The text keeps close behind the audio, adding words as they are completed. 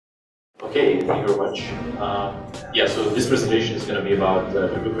Okay, thank you very much. Yeah, so this presentation is going to be about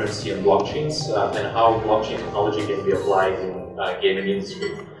cryptocurrency and blockchains and how blockchain technology can be applied in gaming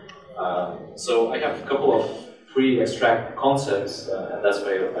industry. So I have a couple of pre-extract concepts, and that's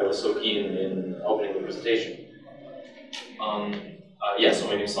why I was so keen in opening the presentation. Yeah, so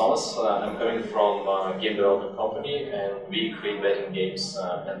my name is Thomas. I'm coming from a game development company, and we create betting games,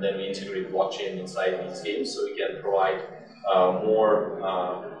 and then we integrate blockchain inside these games so we can provide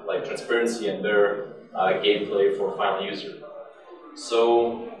more like transparency and better gameplay for final user.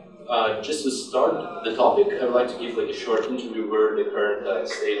 So just to start the topic, I would like to give like a short interview where the current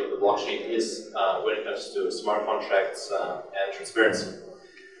state of the blockchain is when it comes to smart contracts and transparency.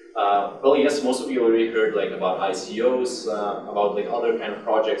 Well, yes, most of you already heard like about ICOs, about like other kind of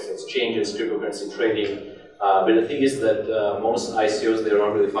projects, exchanges, cryptocurrency trading. But the thing is that most ICOs, they're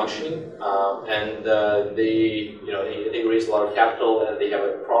not really functioning, and they raise a lot of capital, and they have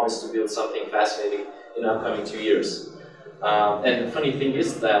a promise to build something fascinating in the upcoming 2 years. And the funny thing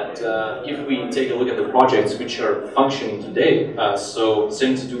is that if we take a look at the projects which are functioning today, so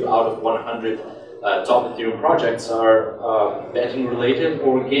 72 out of 100 top Ethereum projects are betting related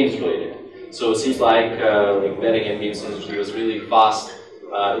or games related. So it seems like betting and games industry was really fast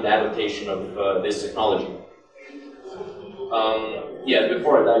in adaptation of this technology. Yeah,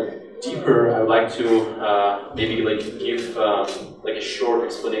 before I dive deeper, I would like to maybe like give like a short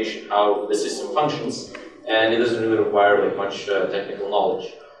explanation how the system functions, and it doesn't really require like much technical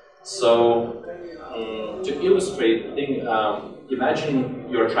knowledge. So to illustrate the thing, imagine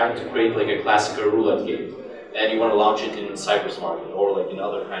you're trying to create like a classical roulette game, and you want to launch it in Cyprus market or like in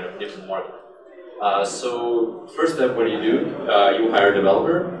other kind of different market. So first step, what do? You hire a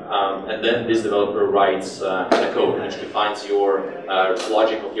developer, and then this developer writes a code which defines your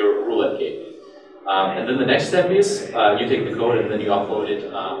logic of your roulette game. And then the next step is you take the code and then you upload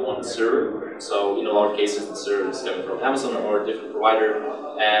it on the server. So in a lot of cases, the server is coming from Amazon or a different provider.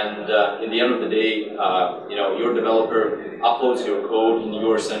 And in the end of the day, your developer uploads your code in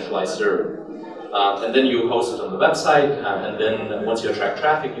your centralized server. And then you host it on the website, and then once you attract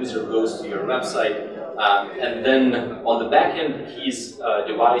traffic, user goes to your website, and then on the back end, his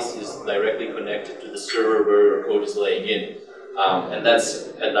device is directly connected to the server where your code is laying in, and that's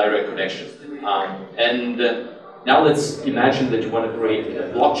a direct connection. Now let's imagine that you want to create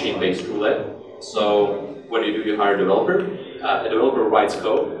a blockchain-based roulette. So what do? You hire a developer. A developer writes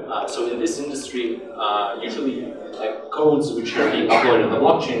code. So in this industry, usually codes which are being uploaded on the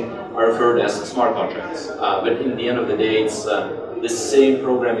blockchain are referred as smart contracts. But in the end of the day, it's the same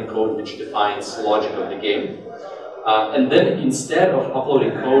programming code which defines the logic of the game. And then instead of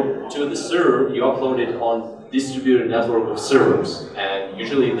uploading code to the server, you upload it on distributed network of servers. And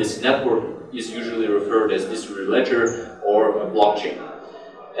usually this network is usually referred as distributed ledger or a blockchain.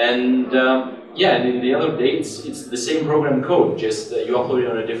 And yeah, and in the other day, it's the same program code, just you upload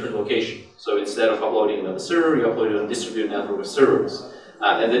it on a different location. So instead of uploading it on the server, you upload it on a distributed network of servers.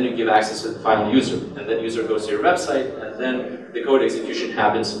 And then you give access to the final user. And then the user goes to your website, and then the code execution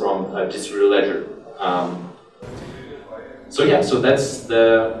happens from a distributed ledger. So yeah, so that's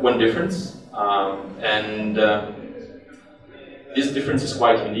the one difference. This difference is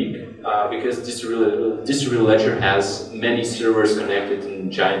quite unique because distributed ledger has many servers connected in a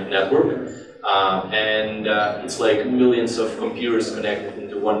giant network. It's like millions of computers connected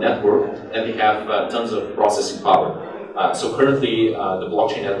into one network, and they have tons of processing power. So currently, the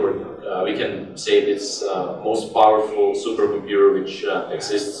blockchain network, we can say it's most powerful supercomputer which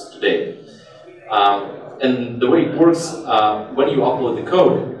exists today. And the way it works, when you upload the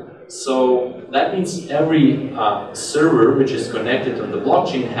code, so that means every server which is connected on the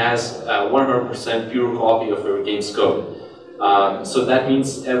blockchain has 100% pure copy of your game's code. So that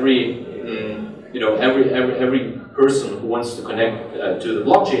means every person who wants to connect to the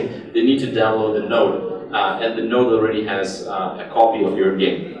blockchain, they need to download the node, and the node already has a copy of your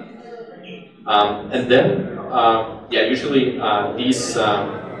game. And then, yeah, usually these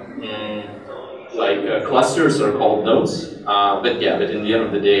clusters are called nodes, but in the end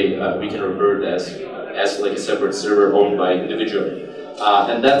of the day, we can refer it as like a separate server owned by individual.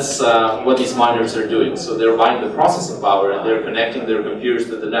 And that's what these miners are doing. So they're buying the processing power and they're connecting their computers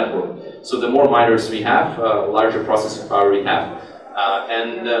to the network. So the more miners we have, larger processing power we have.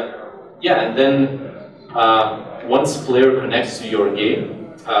 And then once player connects to your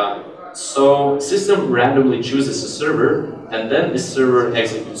game, so system randomly chooses a server, and then this server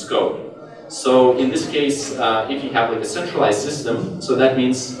executes code. So in this case, if you have like a centralized system, so that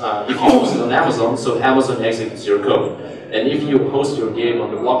means if you host it on Amazon, so Amazon executes your code. And if you host your game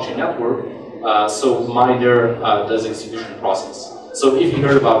on the blockchain network, so miner does execution process. So if you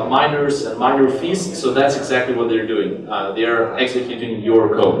heard about miners and miner fees, so that's exactly what they're doing. They're executing your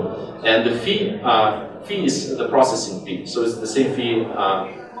code. And the fee is the processing fee. So it's the same fee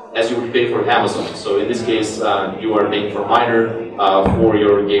as you would pay for Amazon. So in this case, you are paying for miner for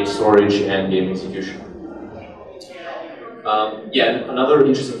your game storage and game execution. Yeah, another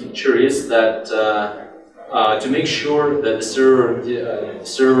interesting feature is that to make sure that the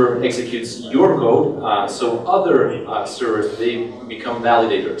server executes your code, so other servers, they become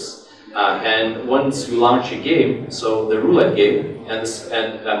validators. And once you launch a game, so the roulette game, and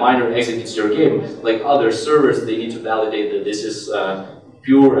a miner executes your game, like other servers, they need to validate that this is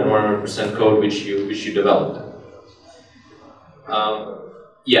pure and 100% code which you developed.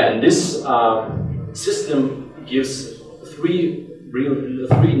 Yeah, and this system gives three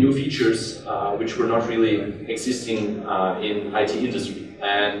new features which were not really existing in IT industry.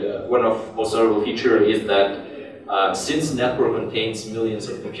 And one of most notable feature is that since network contains millions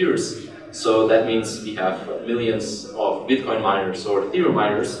of computers, so that means we have millions of Bitcoin miners or Ethereum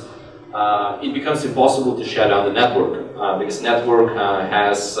miners, it becomes impossible to shut down the network because network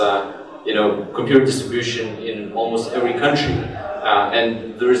has computer distribution in almost every country,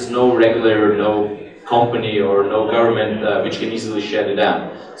 and there is no regulator, no company or no government which can easily shut it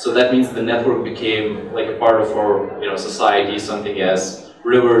down. So that means the network became like a part of our society, something as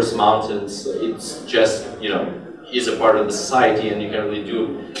rivers, mountains. It's just is a part of the society, and you can't really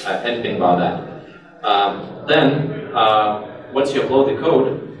do anything about that. Then once you upload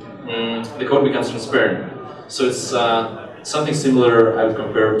the code becomes transparent. So it's something similar I would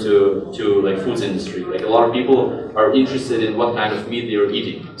compare to like foods industry. Like a lot of people are interested in what kind of meat they are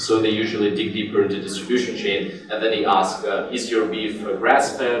eating. So they usually dig deeper into the distribution chain, and then they ask, is your beef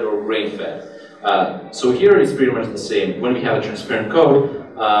grass-fed or grain-fed? So here it's pretty much the same. When we have a transparent code,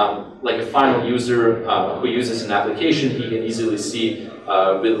 like a final user who uses an application, he can easily see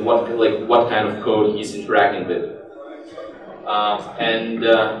with what kind of code he's interacting with. And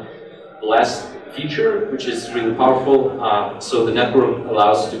the last feature, which is really powerful, so the network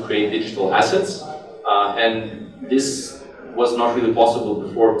allows to create digital assets, and this was not really possible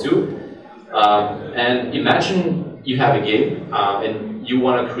before too. And imagine you have a game and you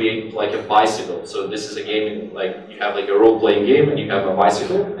want to create like a bicycle. So this is a game, like you have like a role-playing game and you have a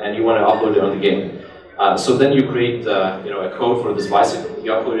bicycle and you want to upload it on the game. So then you create a code for this bicycle,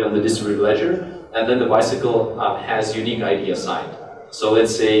 you upload it on the distributed ledger, and then the bicycle has unique ID assigned. So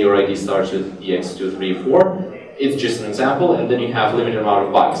let's say your ID starts with EX234. It's just an example, and then you have limited amount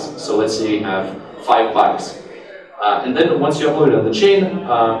of bikes. So let's say you have 5 bikes. And then once you upload it on the chain,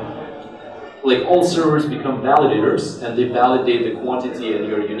 like all servers become validators, and they validate the quantity and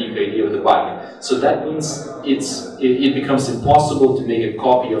your unique ID of the bike. So that means it becomes impossible to make a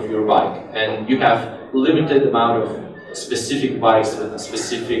copy of your bike, and you have limited amount of specific bikes with a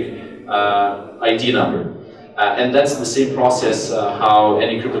specific ID number. And that's the same process how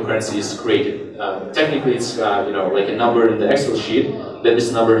any cryptocurrency is created. Technically, it's like a number in the Excel sheet, but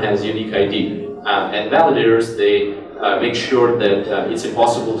this number has unique ID. And validators, they make sure that it's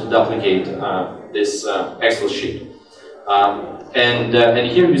impossible to duplicate this Excel sheet. And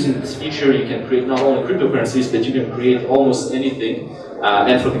here, using this feature, you can create not only cryptocurrencies, but you can create almost anything.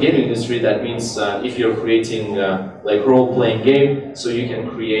 And for the gaming industry, that means if you're creating like role-playing game, so you can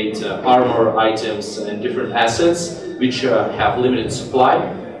create armor, items, and different assets which have limited supply,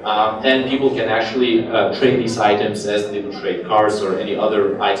 and people can actually trade these items as they would trade cars or any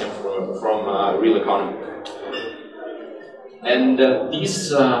other item from real economy. And these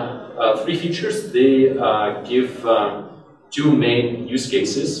 3 features, they give 2 main use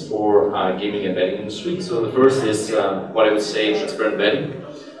cases for gaming and betting industry. So the first is what I would say transparent betting.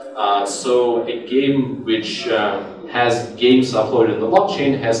 So a game which has games uploaded in the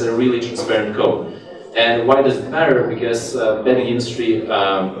blockchain has a really transparent code. And why does it matter? Because betting industry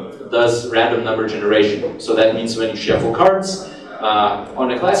does random number generation. So that means when you shuffle cards,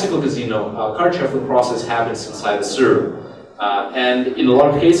 on a classical casino, card shuffling process happens inside the server. And in a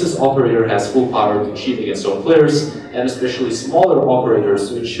lot of cases, operator has full power to cheat against own players, and especially smaller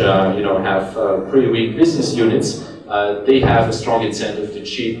operators, which have pretty weak business units, they have a strong incentive to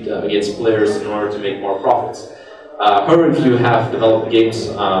cheat against players in order to make more profits. However, if you have developed games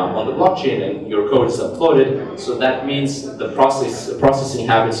on the blockchain and your code is uploaded, so that means the processing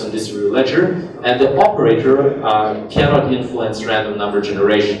happens on distributed ledger, and the operator cannot influence random number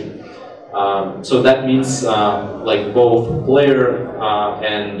generation. So that means like both player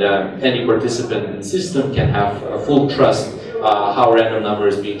and any participant in the system can have full trust how random number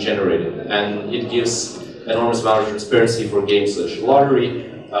is being generated, and it gives enormous amount of transparency for games such as lottery,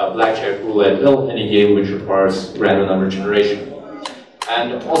 blackjack, roulette, any game which requires random number generation.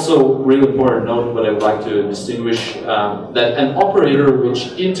 And also, really important note, what I would like to distinguish, that an operator which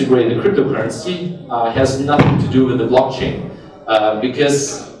integrates the cryptocurrency has nothing to do with the blockchain.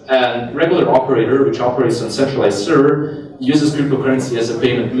 Because a regular operator which operates on centralized server uses cryptocurrency as a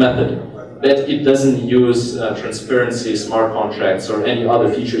payment method, but it doesn't use transparency, smart contracts, or any other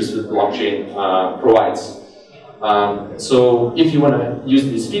features that blockchain provides. So if you want to use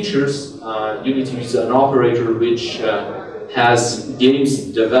these features, you need to use an operator which has games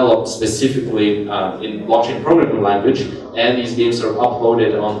developed specifically in blockchain programming language, and these games are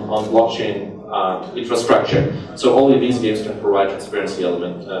uploaded on blockchain infrastructure. So only these games can provide transparency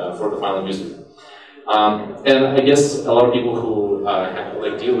element for the final user. And I guess a lot of people who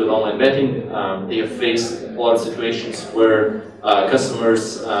deal with online betting, they have faced a lot of situations where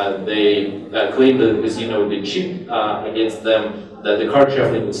customers they claim that the casino they cheat against them, that the card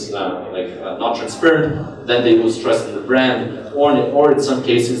shuffling is not transparent, then they lose trust in the brand, or in some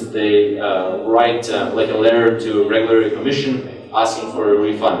cases they write a letter to regulatory commission asking for a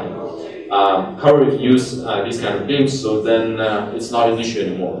refund. However, if you use these kind of games, so then it's not an issue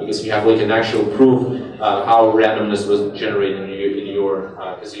anymore, because you have an actual proof how randomness was generated in your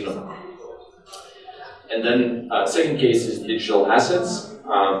casino. And then second case is digital assets.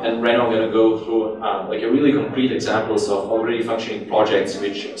 And right now I'm going to go through a really concrete examples of already functioning projects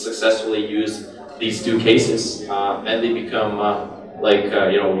which successfully use these two cases, and they become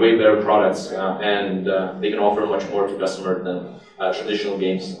way better products, and they can offer much more to customers than traditional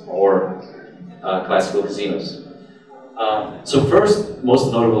games or classical casinos. So first,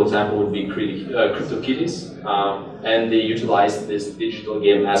 most notable example would be CryptoKitties, and they utilize this digital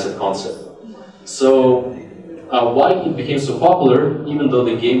game asset concept. So why it became so popular, even though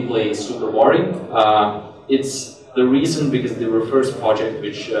the gameplay is super boring, it's the reason because they were first project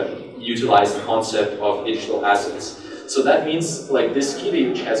which utilized the concept of digital assets. So that means this kitty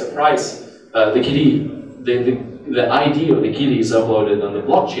which has a price, the ID of the kitty is uploaded on the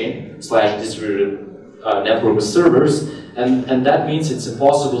blockchain / distributed network of servers, and that means it's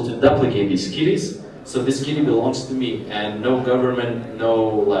impossible to duplicate these kitties. So this kitty belongs to me, and no government,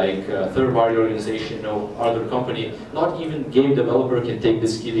 no third-party organization, no other company, not even game developer can take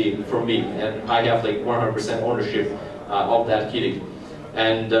this kitty from me, and I have 100% ownership of that kitty.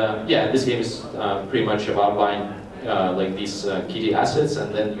 And yeah, this game is pretty much about buying these kitty assets,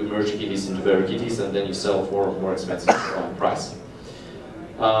 and then you merge kitties into better kitties, and then you sell for more expensive price.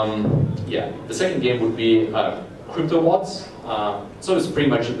 Yeah, the second game would be CryptoBots. So it's pretty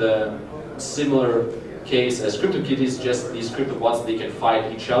much the similar case as CryptoKitties, just these CryptoBots, they can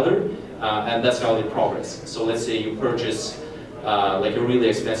fight each other, and that's how they progress. So let's say you purchase a really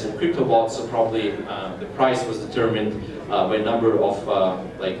expensive CryptoBot, so probably the price was determined by a number of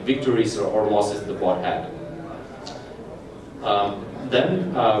victories or losses the bot had.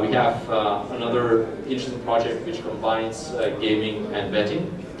 Then we have another interesting project which combines gaming and betting.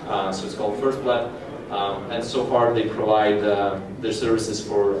 So it's called First Blood. And so far they provide their services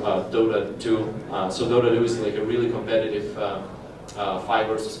for Dota 2. So Dota 2 is a really competitive 5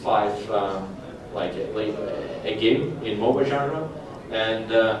 versus 5 a game in MOBA genre.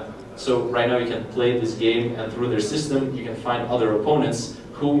 And so right now you can play this game, and through their system you can find other opponents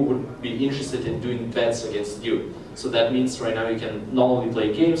who would be interested in doing bets against you. So that means right now you can not only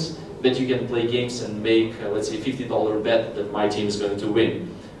play games, but you can play games and make, let's say, $50 bet that my team is going to win.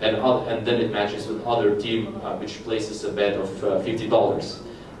 And then it matches with other team which places a bet of $50.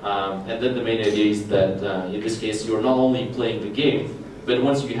 And then the main idea is that in this case you're not only playing the game, but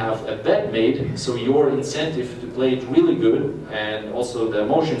once you have a bet made, so your incentive to play it really good, and also the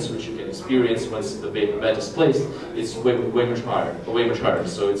emotions which you can experience once the bet is placed, it's way much higher.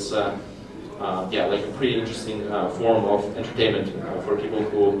 So it's yeah, a pretty interesting form of entertainment for people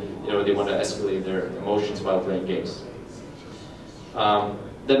who they want to escalate their emotions while playing games.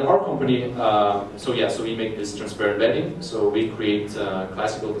 Then our company, so we make this transparent betting. So we create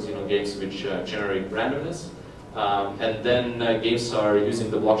classical casino games which generate randomness. And then games are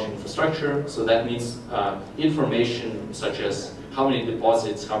using the blockchain infrastructure. So that means information such as how many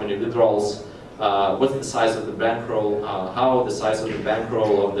deposits, how many withdrawals, what's the size of the bankroll, how the size of the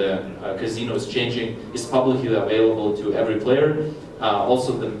bankroll of the casino is changing is publicly available to every player.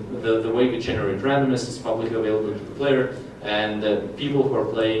 Also the way we generate randomness is publicly available to the player. And people who are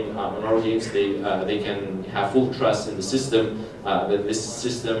playing on our games, they can have full trust in the system, that this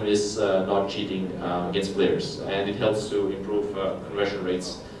system is not cheating against players. And it helps to improve conversion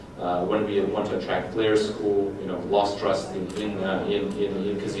rates when we want to attract players who lost trust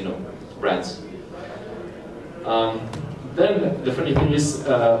in casino brands. Then the funny thing is,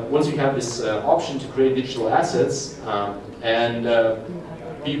 once you have this option to create digital assets, and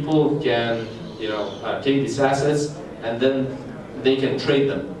people can, take these assets and then they can trade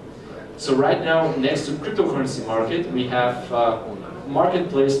them. So right now, next to cryptocurrency market, we have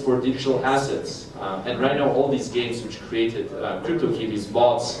marketplace for digital assets. And right now, all these games which created CryptoKitties,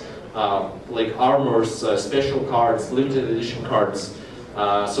 bots, like armors, special cards, limited edition cards.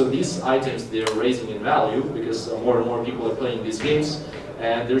 So these items, they're raising in value because more and more people are playing these games.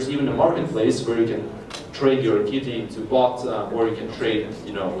 And there's even a marketplace where you can trade your kitty to bot, or you can trade,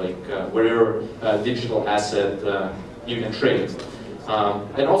 whatever digital asset you can trade.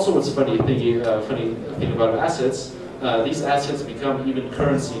 And also, what's funny thing about assets, these assets become even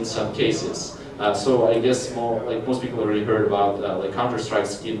currency in some cases. So I guess most people already heard about like Counter-Strike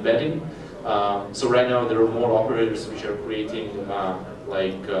skin betting. So right now there are more operators which are creating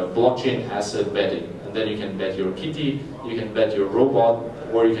blockchain asset betting, and then you can bet your kitty, you can bet your robot,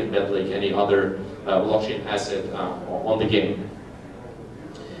 or you can bet like any other blockchain asset on the game.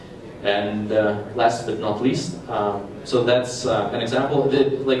 And last but not least, so that's an example.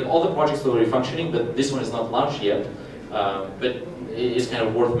 Like all the projects are already functioning, but this one is not launched yet. But it's kind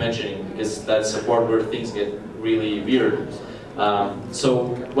of worth mentioning because that's a part where things get really weird.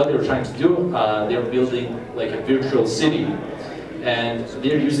 So what they're trying to do, they're building like a virtual city, and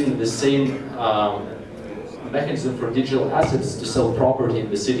they're using the same mechanism for digital assets to sell property in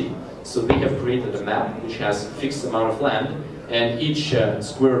the city. So they have created a map which has a fixed amount of land, and each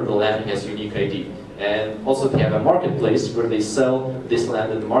square of the land has unique ID. And also they have a marketplace where they sell this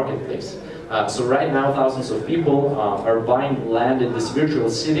land in the marketplace. So right now thousands of people are buying land in this virtual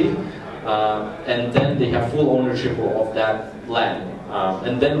city, and then they have full ownership of that land.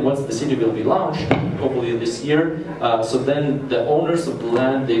 And then once the city will be launched, hopefully this year, so then the owners of the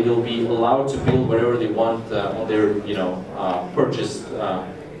land, they will be allowed to build whatever they want on their purchased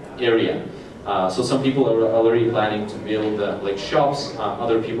area. So some people are already planning to build like shops,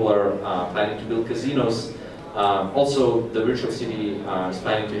 other people are planning to build casinos. Also, the virtual city is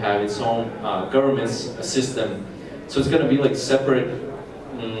planning to have its own government system. So it's going to be like separate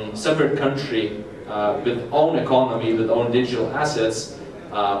country with own economy, with own digital assets,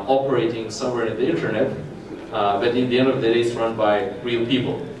 operating somewhere in the internet. But in the end of the day, it's run by real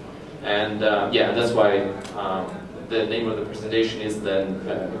people. And yeah, that's why the name of the presentation is then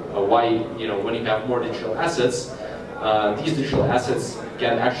why, when you have more digital assets, these digital assets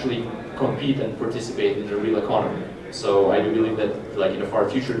can actually compete and participate in the real economy. So I do believe that, like in the far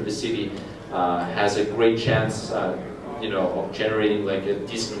future, the city has a great chance, of generating like a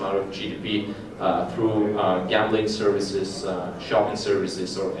decent amount of GDP through gambling services, shopping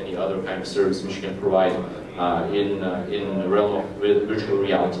services, or any other kind of service which you can provide in the realm of virtual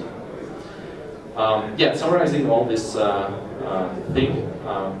reality. Yeah, summarizing all this thing.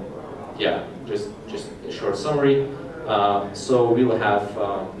 Yeah, just a short summary. So we will have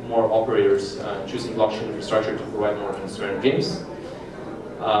more operators choosing blockchain infrastructure to provide more transparent games.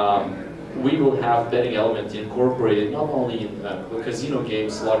 We will have betting element incorporated not only in casino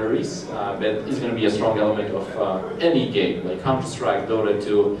games, lotteries, but it's going to be a strong element of any game, like Counter-Strike, Dota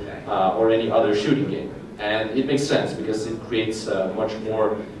 2, or any other shooting game. And it makes sense because it creates a much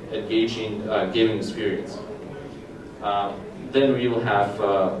more engaging gaming experience. Then we will have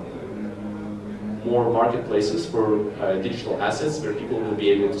more marketplaces for digital assets where people will be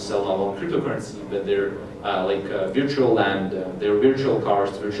able to sell not only cryptocurrency, but their virtual land, their virtual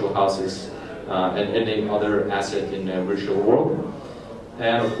cars, virtual houses, and any other asset in a virtual world.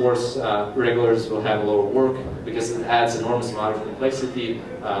 And of course, regulators will have a lot of work because it adds enormous amount of complexity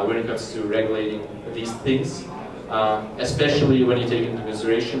when it comes to regulating these things, especially when you take into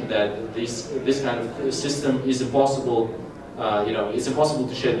consideration that this kind of system is impossible. It's impossible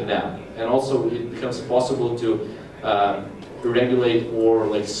to shut it down, and also it becomes impossible to regulate or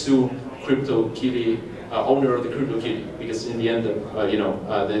like sue CryptoKitty owner of the CryptoKitty, because in the end, the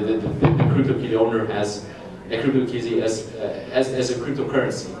CryptoKitty owner has a CryptoKitty as a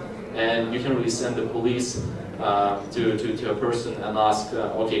cryptocurrency, and you can really send the police to a person and ask,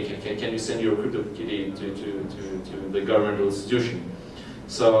 okay, can you send your CryptoKitty to the governmental institution?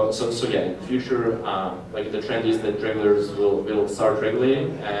 So yeah, in the future, like the trend is that regulators will start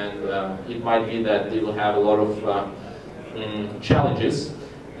regulating, and it might be that they will have a lot of challenges,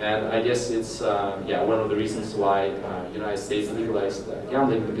 and I guess it's yeah, one of the reasons why United States legalized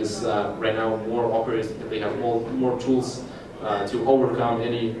gambling, because right now more operators, they have more tools to overcome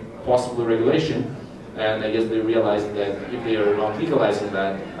any possible regulation. And I guess they realize that if they are not legalizing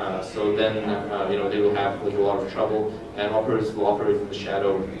that, so then they will have like a lot of trouble, and operators will operate in the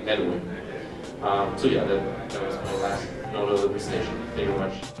shadow anyway. So yeah, that was my last notable presentation. Thank you very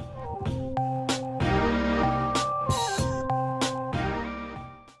much.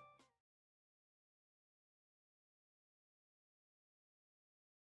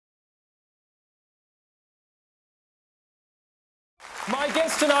 My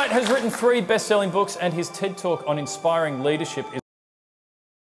guest tonight has written 3 best-selling books, and his TED Talk on inspiring leadership is